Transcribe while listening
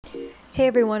Hey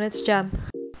everyone, it's Jem.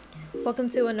 Welcome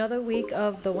to another week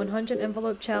of the 100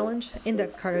 Envelope Challenge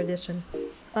Index Card Edition.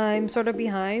 I'm sort of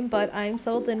behind, but I'm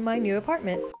settled in my new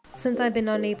apartment. Since I've been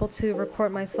unable to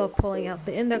record myself pulling out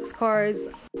the index cards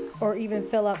or even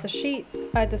fill out the sheet,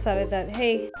 I decided that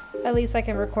hey, at least I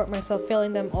can record myself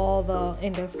filling them all the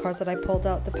index cards that I pulled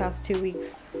out the past 2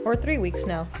 weeks, or 3 weeks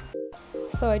now.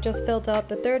 So I just filled out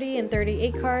the 30 and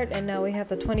 38 card, and now we have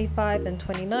the 25 and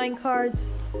 29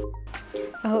 cards.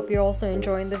 I hope you're also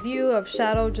enjoying the view of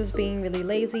Shadow just being really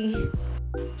lazy.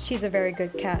 She's a very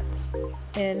good cat.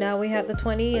 And now we have the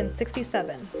 20 and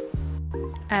 67.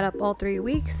 Add up all 3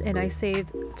 weeks and I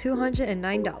saved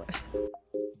 $209.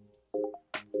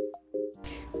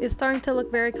 It's starting to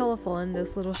look very colorful in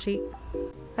this little sheet.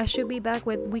 I should be back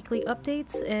with weekly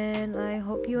updates and I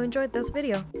hope you enjoyed this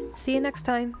video. See you next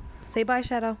time. Say bye,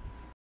 Shadow.